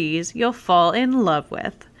delicious teas you'll fall in love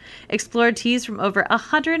with. Explore teas from over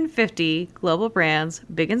 150 global brands,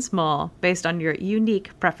 big and small, based on your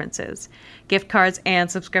unique preferences. Gift cards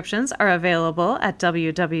and subscriptions are available at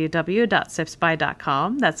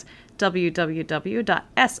www.sipsby.com. That's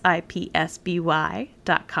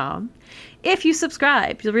www.sipsby.com. If you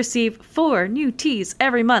subscribe, you'll receive 4 new teas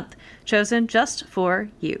every month, chosen just for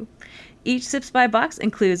you. Each Sips By box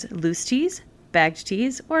includes loose teas, bagged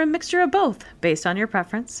teas, or a mixture of both, based on your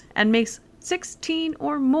preference, and makes 16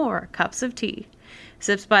 or more cups of tea.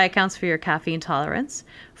 Sips By accounts for your caffeine tolerance,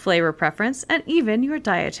 flavor preference, and even your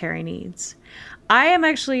dietary needs. I am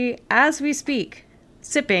actually, as we speak,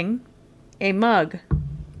 sipping a mug.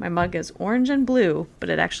 My mug is orange and blue, but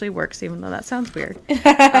it actually works, even though that sounds weird.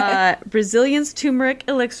 Brazilian's turmeric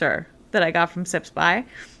elixir that I got from Sips By.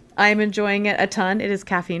 I am enjoying it a ton. It is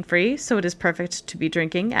caffeine free, so it is perfect to be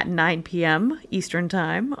drinking at 9 p.m. Eastern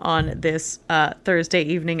time on this Thursday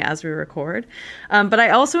evening as we record. But I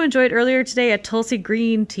also enjoyed earlier today a Tulsi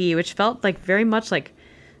green tea, which felt like very much like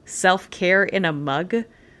self-care in a mug.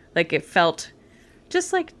 Like it felt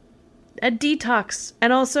just like a detox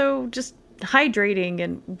and also just hydrating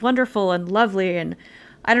and wonderful and lovely. And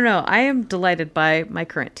I don't know, I am delighted by my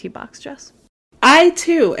current tea box, Jess. I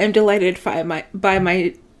too am delighted by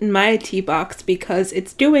my tea box because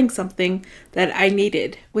it's doing something that I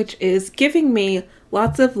needed, which is giving me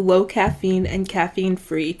lots of low caffeine and caffeine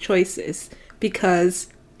free choices, because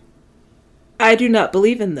I do not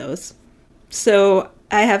believe in those. So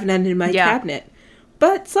I have none in my cabinet.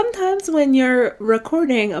 But sometimes when you're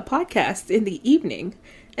recording a podcast in the evening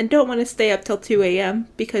and don't want to stay up till 2 a.m.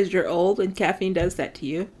 because you're old and caffeine does that to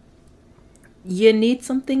you, you need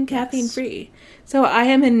something caffeine free. So I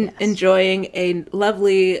am enjoying a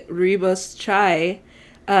lovely rooibos chai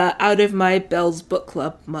out of my Bell's Book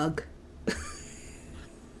Club mug.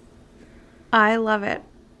 I love it.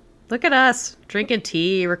 Look at us drinking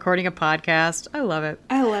tea, recording a podcast. I love it.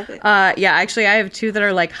 I love it. Yeah, actually, I have 2 that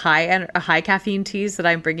are like high caffeine teas that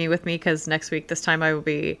I'm bringing with me, because next week this time I will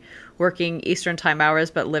be working Eastern time hours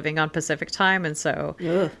but living on Pacific time, and so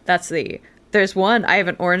there's one. I have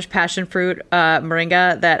an orange passion fruit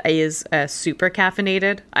moringa that is super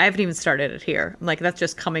caffeinated. I haven't even started it here. I'm like, that's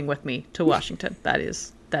just coming with me to Washington. That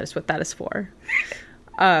is what that is for.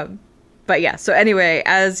 But yeah, so anyway,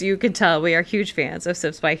 as you can tell, we are huge fans of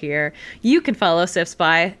Sips By here. You can follow Sips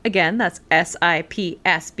By, again, that's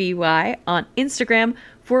SIPSBY, on Instagram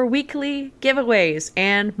for weekly giveaways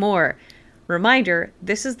and more. Reminder,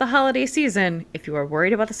 this is the holiday season. If you are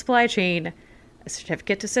worried about the supply chain, a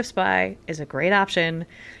certificate to Sips By is a great option.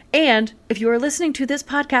 And if you are listening to this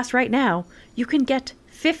podcast right now, you can get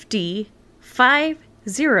 50%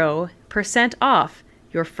 off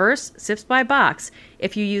your first Sips By box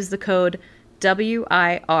if you use the code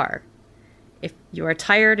WIR. If you are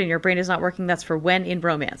tired and your brain is not working, that's for When in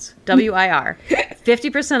Romance. WIR.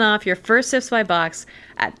 50% off your first Sips By box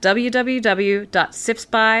at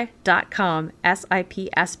www.sipsby.com,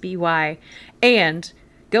 SIPSBY. And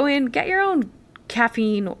go in, get your own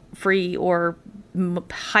caffeine-free or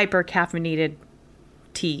hyper caffeinated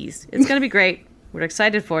teas. It's going to be great. We're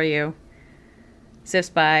excited for you.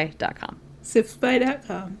 Sipspy.com.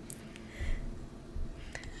 Sipspy.com.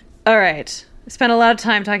 All right. I spent a lot of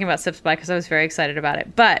time talking about Sips By because I was very excited about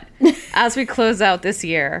it. But as we close out this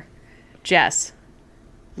year, Jess,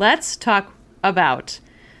 let's talk about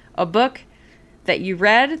a book that you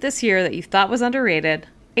read this year that you thought was underrated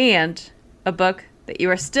and a book that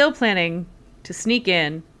you are still planning to sneak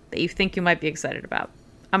in that you think you might be excited about.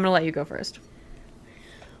 I'm going to let you go first.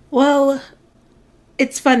 Well,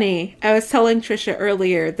 it's funny. I was telling Trisha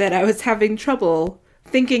earlier that I was having trouble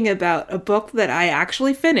thinking about a book that I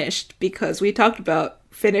actually finished, because we talked about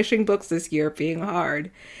finishing books this year being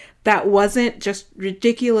hard, that wasn't just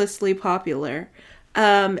ridiculously popular.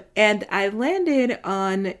 And I landed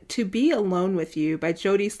on To Be Alone With You by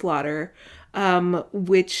Jody Slaughter,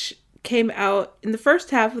 which came out in the first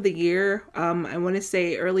half of the year. I want to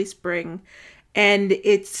say early spring. And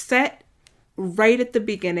it's set right at the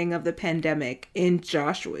beginning of the pandemic in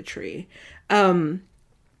Joshua Tree.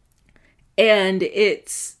 And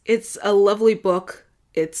it's a lovely book.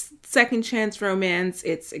 It's second chance romance.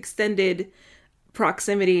 It's extended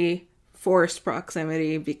proximity, forced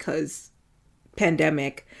proximity because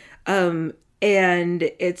pandemic. And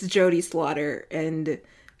it's Jody Slaughter. And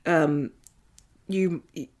you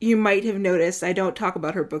might have noticed I don't talk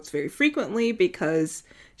about her books very frequently because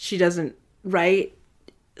she doesn't write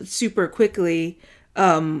super quickly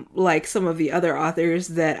like some of the other authors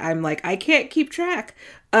that I'm like, I can't keep track.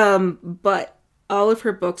 But all of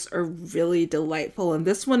her books are really delightful. And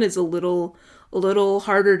this one is a little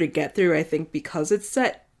harder to get through, I think, because it's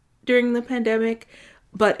set during the pandemic.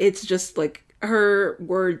 But it's just like, her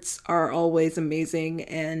words are always amazing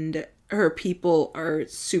and her people are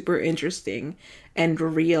super interesting and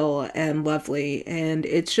real and lovely. And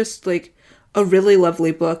it's just like a really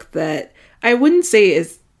lovely book that I wouldn't say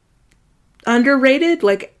is underrated.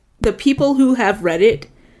 Like, the people who have read it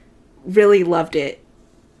really loved it,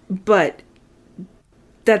 but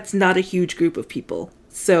that's not a huge group of people.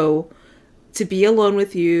 So To Be Alone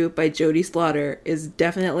With You by Jody Slaughter is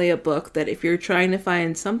definitely a book that if you're trying to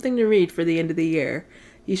find something to read for the end of the year,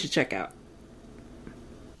 you should check out.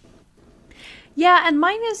 Yeah, and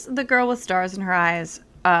mine is The Girl with Stars in Her Eyes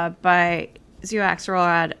by Zio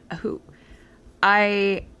Axelrod, who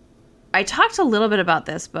I talked a little bit about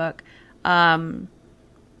this book. It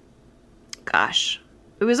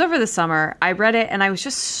was over the summer. I read it and I was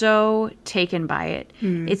just so taken by it.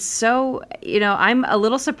 It's so, I'm a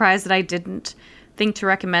little surprised that I didn't think to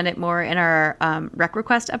recommend it more in our Rec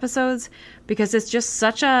Request episodes, because it's just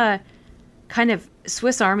such a kind of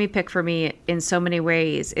Swiss Army pick for me in so many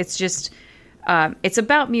ways. It's just, it's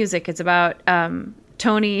about music. It's about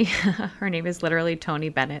Tony. Her name is literally Tony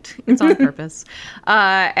Bennett. It's on purpose.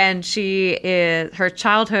 And she is her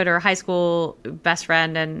childhood or high school best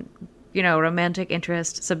friend and romantic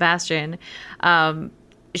interest, Sebastian. The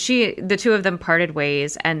two of them parted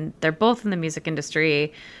ways, and they're both in the music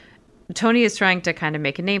industry. Tony is trying to kind of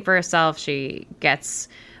make a name for herself. She gets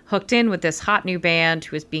hooked in with this hot new band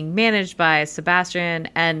who is being managed by Sebastian,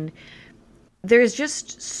 and there's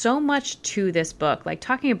just so much to this book, like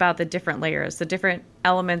talking about the different layers, the different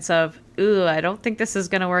elements of, ooh, I don't think this is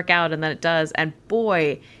going to work out, and then it does. And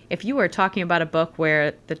boy, if you are talking about a book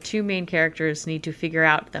where the two main characters need to figure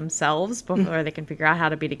out themselves before they can figure out how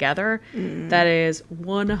to be together, that is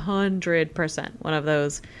 100% one of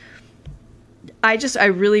those. I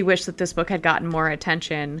really wish that this book had gotten more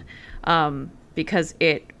attention, because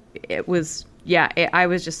it was, I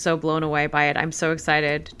was just so blown away by it. I'm so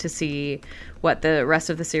excited to see what the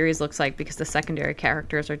rest of the series looks like, because the secondary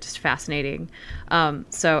characters are just fascinating.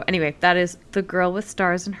 So anyway, that is The Girl with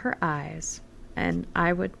Stars in Her Eyes. And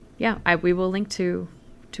we will link to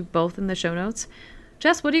both in the show notes.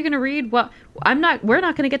 Jess, what are you going to read? Well, we're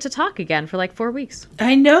not going to get to talk again for like 4 weeks.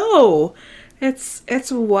 I know.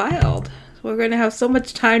 It's wild. We're going to have so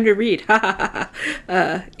much time to read.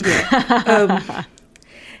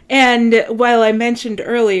 And while I mentioned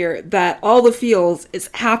earlier that All the Feels is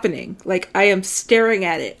happening, like I am staring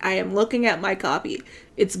at it, I am looking at my copy,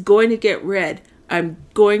 it's going to get read, I'm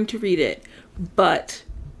going to read it, but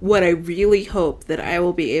what I really hope that I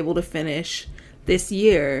will be able to finish this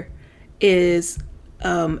year is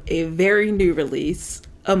a very new release,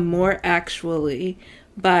 Amor Actually,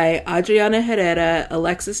 by Adriana Herrera,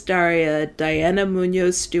 Alexis Daria, Diana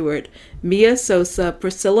Munoz Stewart, Mia Sosa,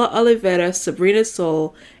 Priscilla Oliveira, Sabrina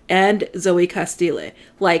Soul, and Zoe Castile.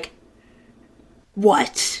 Like,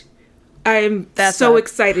 what? That's so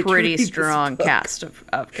excited. Pretty strong cast of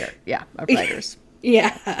writers.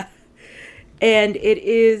 Yeah. And it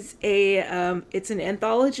is it's an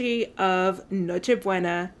anthology of Noche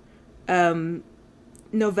Buena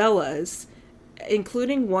novellas,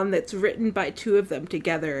 including one that's written by two of them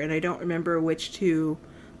together, and I don't remember which two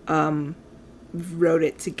wrote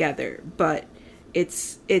it together, but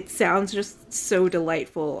it sounds just so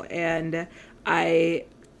delightful, and I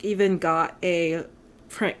even got a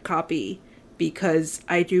print copy because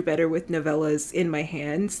I do better with novellas in my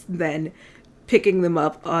hands than picking them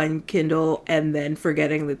up on Kindle and then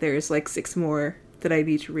forgetting that there's like 6 more that I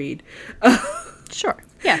need to read. Sure.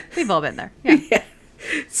 Yeah, we've all been there. Yeah. Yeah.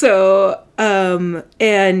 So,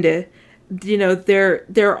 and you know,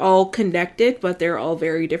 they're all connected, but they're all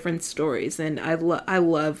very different stories, and I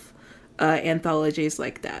love anthologies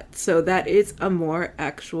like that. So that is Amor,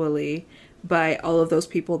 actually, by all of those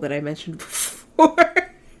people that I mentioned before.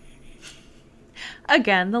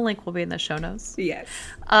 Again, the link will be in the show notes. Yes.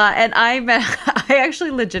 And I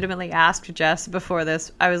actually legitimately asked Jess before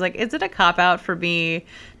this. I was like, is it a cop-out for me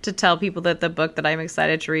to tell people that the book that I'm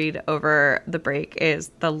excited to read over the break is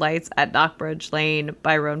The Lights at Knockbridge Lane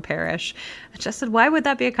by Roan Parrish? And Jess said, why would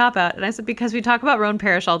that be a cop-out? And I said, because we talk about Roan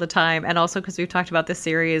Parrish all the time, and also because we've talked about this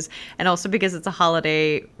series, and also because it's a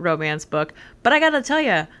holiday romance book. But I gotta tell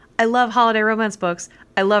you, I love holiday romance books.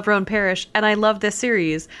 I love Roan Parrish, and I love this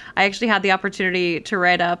series. I actually had the opportunity to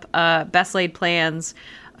write up Best Laid Plans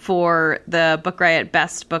for the Book Riot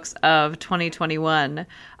Best Books of 2021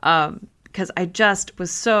 because I just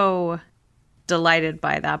was so delighted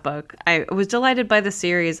by that book. I was delighted by the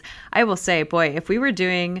series. I will say, boy, if we were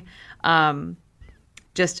doing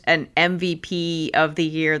just an MVP of the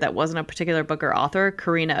year that wasn't a particular book or author,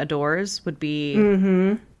 Karina Adores would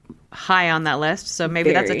be high on that list. So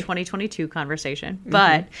maybe that's a 2022 conversation.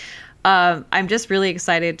 But I'm just really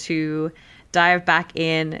excited to dive back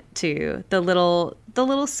into the little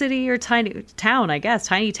city or tiny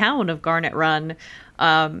town of Garnet Run,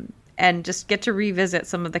 and just get to revisit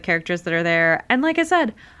some of the characters that are there. And like I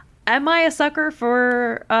said, am I a sucker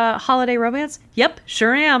for holiday romance? Yep,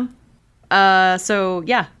 sure am. So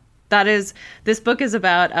yeah, this book is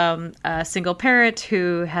about a single parent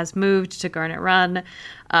who has moved to Garnet Run.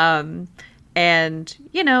 And,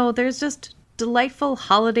 you know, there's just delightful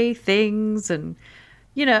holiday things, and,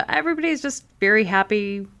 you know, everybody's just very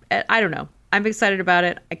happy. I don't know. I'm excited about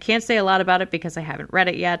it. I can't say a lot about it because I haven't read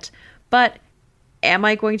it yet, but am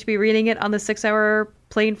I going to be reading it on the 6-hour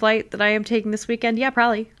plane flight that I am taking this weekend? Yeah,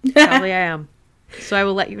 probably. Probably I am. So I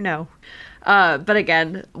will let you know. But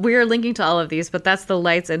again, we're linking to all of these, but that's The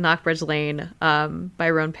Lights in Knockbridge Lane, by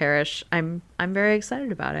Roan Parrish. I'm very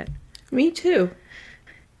excited about it. Me too.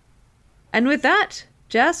 And with that,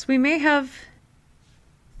 Jess, we may have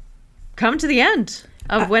come to the end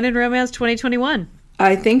of When in Romance 2021.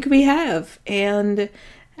 I think we have. And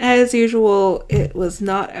as usual, it was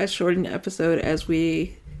not as short an episode as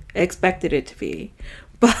we expected it to be.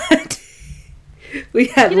 But we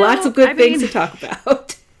had lots of good things to talk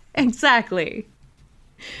about. Exactly.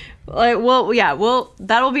 Well, yeah,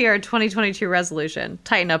 that'll be our 2022 resolution.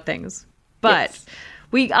 Tighten up things. But yes.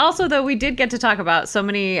 We also, though, we did get to talk about so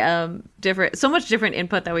much different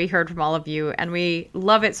input that we heard from all of you, and we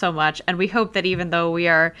love it so much. And we hope that even though we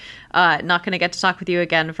are not going to get to talk with you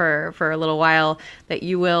again for a little while, that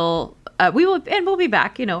you will, we'll be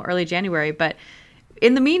back, you know, early January. But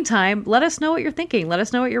in the meantime, let us know what you're thinking. Let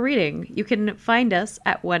us know what you're reading. You can find us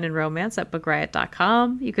at When in Romance at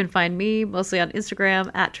bookriot.com. You can find me mostly on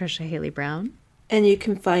Instagram at Trisha Haley Brown. And you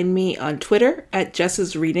can find me on Twitter at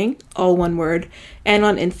Jess's Reading, all one word, and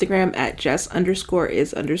on Instagram at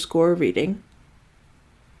Jess_is_reading.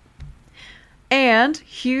 And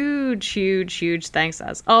huge thanks,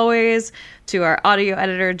 as always, to our audio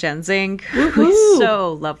editor, Jen Zink, who's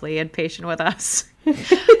so lovely and patient with us.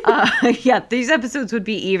 Yeah, these episodes would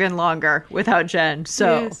be even longer without Jen,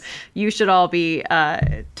 so yes. You should all be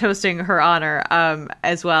toasting her honor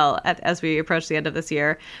as well as we approach the end of this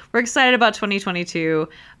year. We're excited about 2022.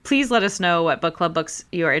 Please let us know what book club books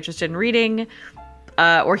you are interested in reading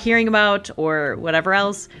or hearing about or whatever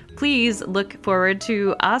else. Please look forward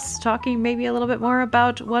to us talking maybe a little bit more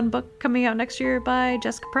about one book coming out next year by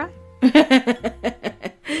Jessica Pry.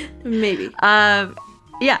 Maybe.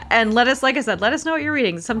 Yeah, and like I said, let us know what you're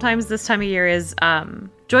reading. Sometimes this time of year is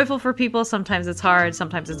joyful for people. Sometimes it's hard.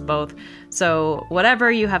 Sometimes it's both. So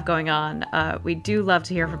whatever you have going on, we do love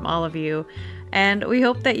to hear from all of you. And we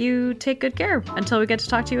hope that you take good care until we get to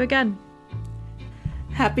talk to you again.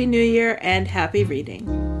 Happy New Year and happy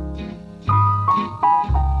reading.